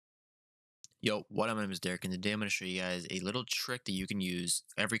Yo, what up? My name is Derek, and today I'm going to show you guys a little trick that you can use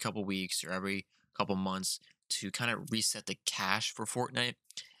every couple weeks or every couple months to kind of reset the cache for Fortnite,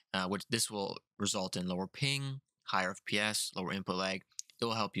 which this will result in lower ping, higher FPS, lower input lag. It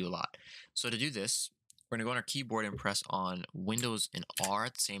will help you a lot. So to do this, we're going to go on our keyboard and press on Windows and R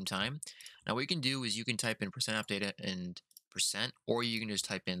at the same time. Now what you can do is you can type in percent app data and percent, or you can just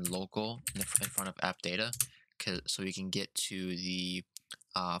type in local in front of app data, so you can get to the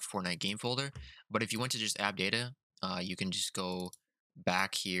Fortnite game folder. But if you went to just app data, you can just go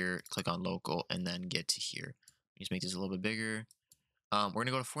back here, click on local, and then get to here. Just make this a little bit bigger. We're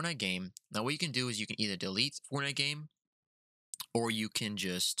gonna go to Fortnite game. Now, what you can do is you can either delete Fortnite game, or you can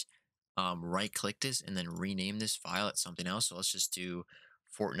just right click this and then rename this file as something else. So let's just do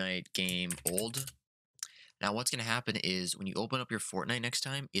Fortnite game old. Now, what's gonna happen is when you open up your Fortnite next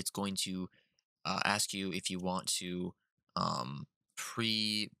time, it's going to ask you if you want to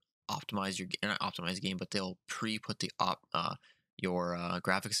pre-optimize your not optimize the game, but they'll pre-put your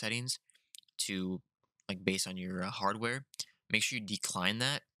graphic settings to like based on your hardware. Make sure you decline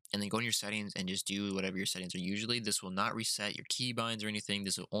that, and then go in your settings and just do whatever your settings are. Usually, this will not reset your keybinds or anything.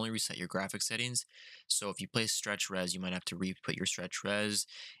 This will only reset your graphic settings. So if you play stretch res, you might have to re-put your stretch res.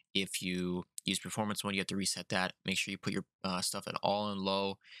 If you use performance mode, you have to reset that. Make sure you put your stuff at all in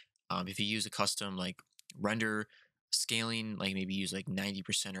low. If you use a custom like render scaling, like maybe use like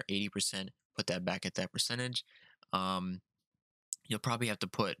 90% or 80%, put that back at that percentage. Um, You'll probably have to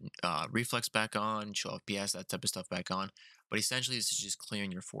put reflex back on, show FPS, that type of stuff back on. But essentially, this is just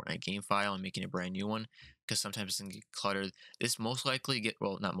clearing your Fortnite game file and making a brand new one, because sometimes it can get cluttered. This most likely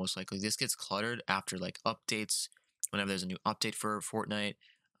well, not most likely, this gets cluttered after like updates, whenever there's a new update for Fortnite,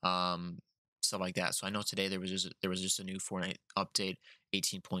 um, stuff like that. So I know today there was just a new Fortnite update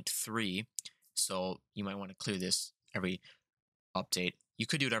 18.3, so you might want to clear this every update. You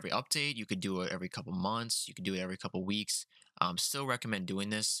could do it every update. You could do it every couple months. You could do it every couple weeks. Still recommend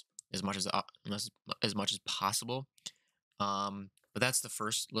doing this as much as possible. But that's the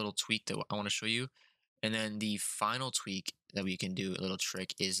first little tweak that I want to show you. And then the final tweak that we can do, a little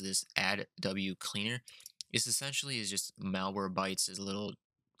trick, is this adwcleaner. This essentially is just Malwarebytes is a little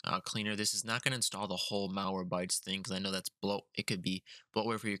cleaner. This is not going to install the whole Malwarebytes thing, because I know that's it could be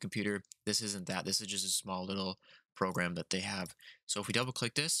bloatware for your computer. This isn't that. This is just a small little program that they have. So if we double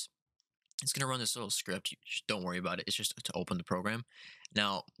click this, it's going to run this little script. Don't worry about it. It's just to open the program.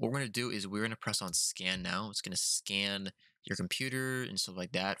 Now, what we're going to do is we're going to press on scan now. It's going to scan your computer and stuff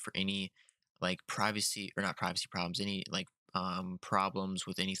like that for any like privacy, or not privacy problems, any like problems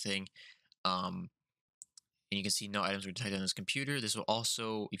with anything. Um, and you can see no items were detected on this computer. This will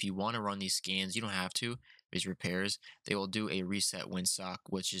also, if you want to run these scans, you don't have to. These repairs, they will do a reset winsock,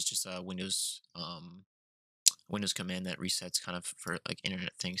 which is just a Windows command that resets kind of for like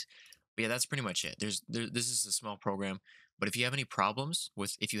internet things. But yeah, that's pretty much it. This is a small program, but if you have any problems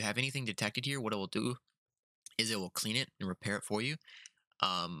with, if you have anything detected here, what it will do is it will clean it and repair it for you.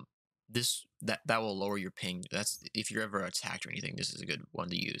 Um, that will lower your ping. That's if you're ever attacked or anything. This is a good one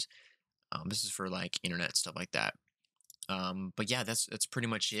to use. This is for like internet stuff like that. But yeah, that's pretty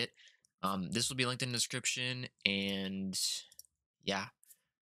much it. This will be linked in the description, and yeah,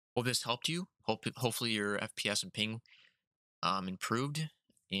 hope this helped you. Hopefully your FPS and ping improved.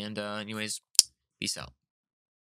 And anyways, peace out.